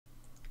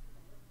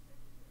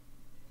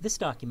This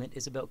document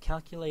is about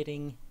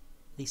calculating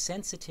the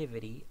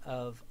sensitivity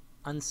of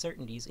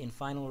uncertainties in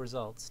final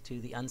results to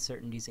the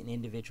uncertainties in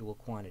individual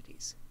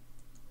quantities.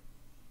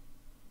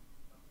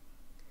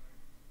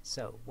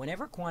 So,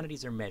 whenever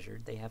quantities are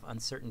measured, they have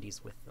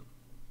uncertainties with them.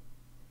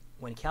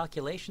 When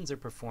calculations are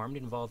performed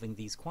involving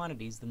these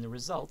quantities, then the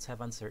results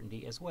have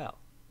uncertainty as well.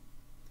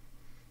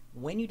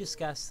 When you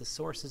discuss the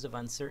sources of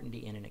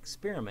uncertainty in an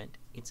experiment,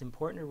 it's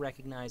important to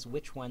recognize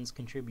which ones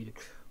contributed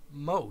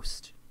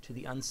most to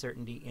the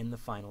uncertainty in the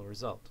final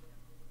result.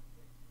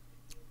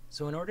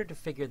 So in order to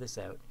figure this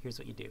out, here's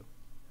what you do.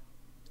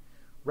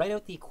 Write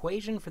out the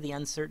equation for the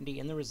uncertainty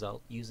in the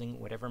result using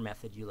whatever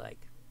method you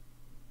like.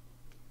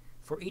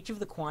 For each of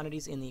the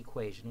quantities in the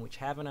equation which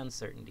have an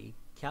uncertainty,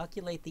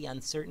 calculate the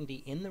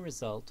uncertainty in the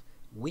result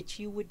which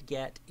you would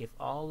get if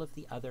all of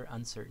the other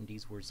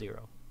uncertainties were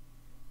zero.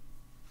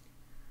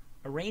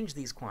 Arrange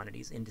these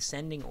quantities in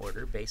descending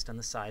order based on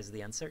the size of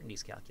the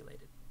uncertainties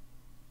calculated.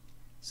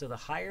 So the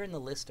higher in the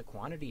list a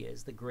quantity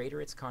is, the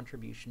greater its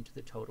contribution to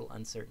the total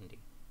uncertainty.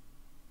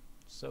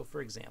 So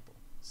for example,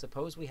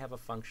 suppose we have a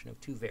function of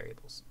two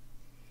variables.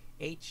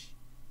 H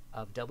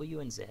of w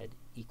and z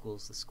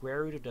equals the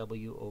square root of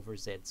w over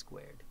z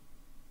squared.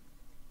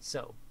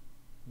 So,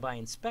 by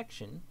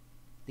inspection,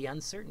 the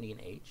uncertainty in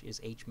h is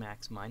h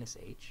max minus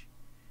h,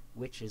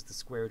 which is the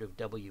square root of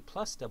w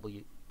plus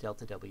w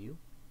delta w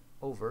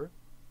over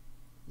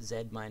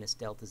z minus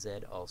delta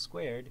z all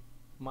squared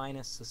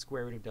minus the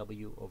square root of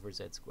w over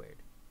z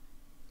squared.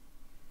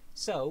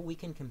 So we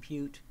can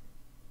compute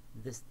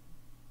this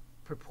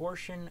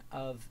proportion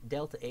of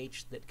delta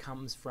h that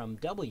comes from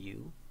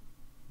w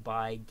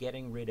by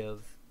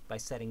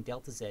setting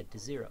delta z to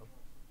 0.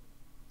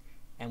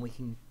 And we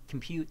can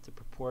compute the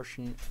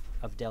proportion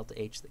of delta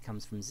h that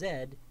comes from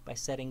z by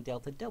setting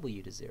delta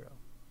w to 0.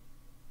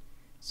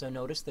 So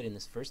notice that in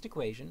this first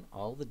equation,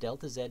 all the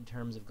delta z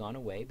terms have gone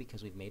away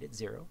because we've made it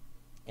 0.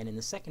 And in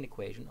the second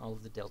equation, all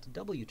of the delta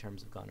w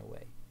terms have gone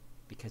away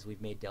because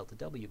we've made delta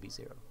w be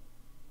 0.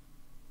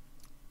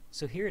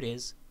 So here it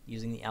is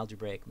using the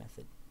algebraic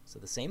method. So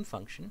the same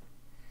function.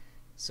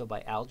 So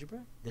by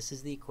algebra, this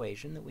is the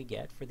equation that we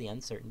get for the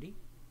uncertainty.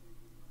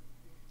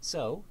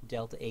 So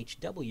delta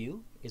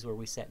hw is where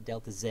we set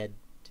delta z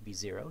to be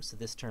 0, so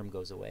this term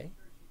goes away.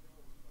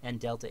 And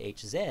delta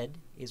hz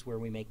is where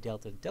we make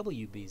delta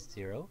w be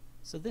 0,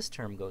 so this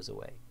term goes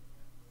away.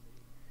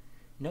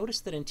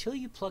 Notice that until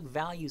you plug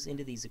values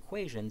into these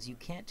equations, you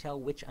can't tell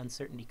which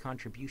uncertainty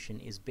contribution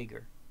is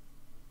bigger.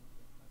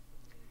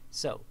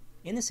 So,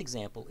 in this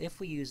example, if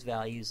we use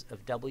values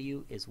of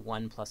w is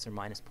 1 plus or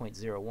minus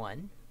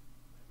 0.01,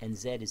 and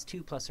z is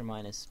 2 plus or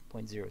minus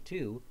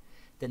 0.02,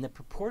 then the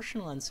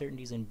proportional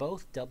uncertainties in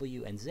both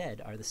w and z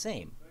are the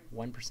same,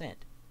 1%.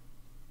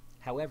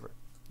 However,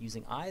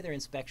 using either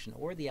inspection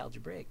or the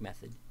algebraic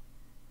method,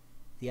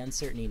 the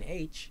uncertainty in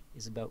h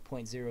is about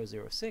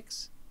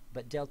 0.006,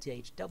 but delta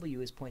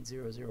hw is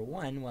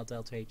 0.001, while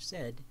delta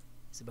hz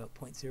is about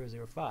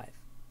 0.005.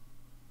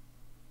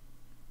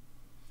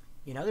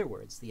 In other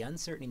words, the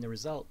uncertainty in the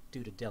result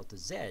due to delta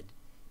z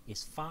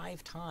is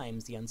 5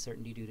 times the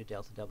uncertainty due to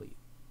delta w.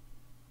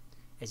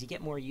 As you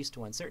get more used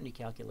to uncertainty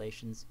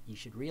calculations, you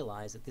should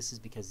realize that this is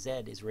because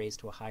z is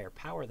raised to a higher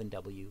power than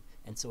w,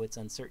 and so its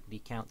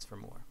uncertainty counts for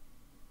more.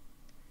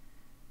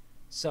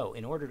 So,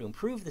 in order to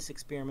improve this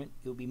experiment,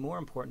 it would be more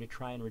important to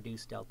try and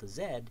reduce delta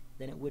z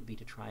than it would be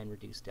to try and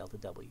reduce delta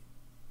w.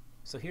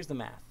 So here's the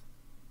math.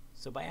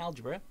 So by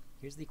algebra,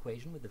 here's the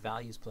equation with the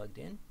values plugged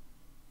in.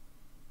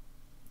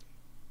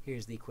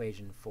 Here's the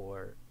equation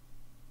for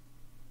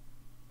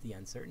the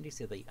uncertainty.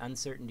 So the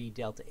uncertainty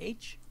delta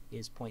h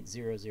is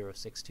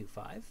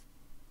 0.00625.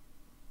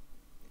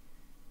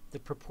 The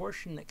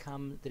proportion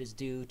that is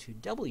due to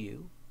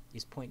w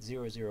is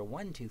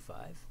 0.00125.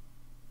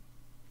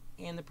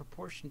 And the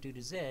proportion due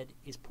to z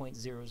is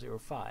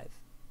 0.005.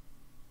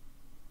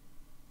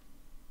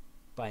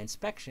 By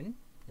inspection,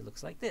 it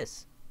looks like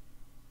this.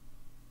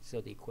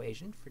 So the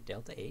equation for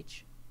delta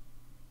h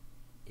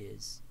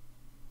is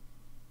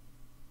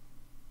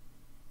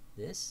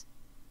this.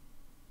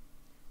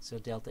 So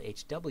delta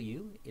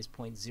hw is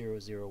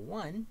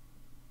 0.001,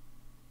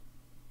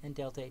 and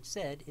delta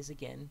hz is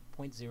again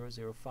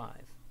 0.005.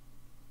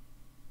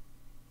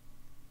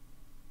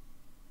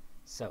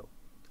 So,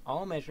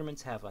 all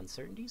measurements have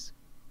uncertainties.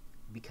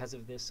 Because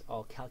of this,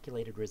 all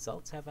calculated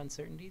results have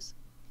uncertainties.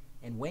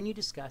 And when you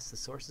discuss the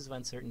sources of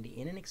uncertainty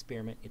in an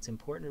experiment, it's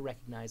important to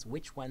recognize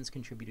which ones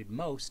contributed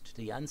most to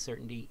the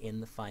uncertainty in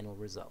the final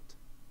result.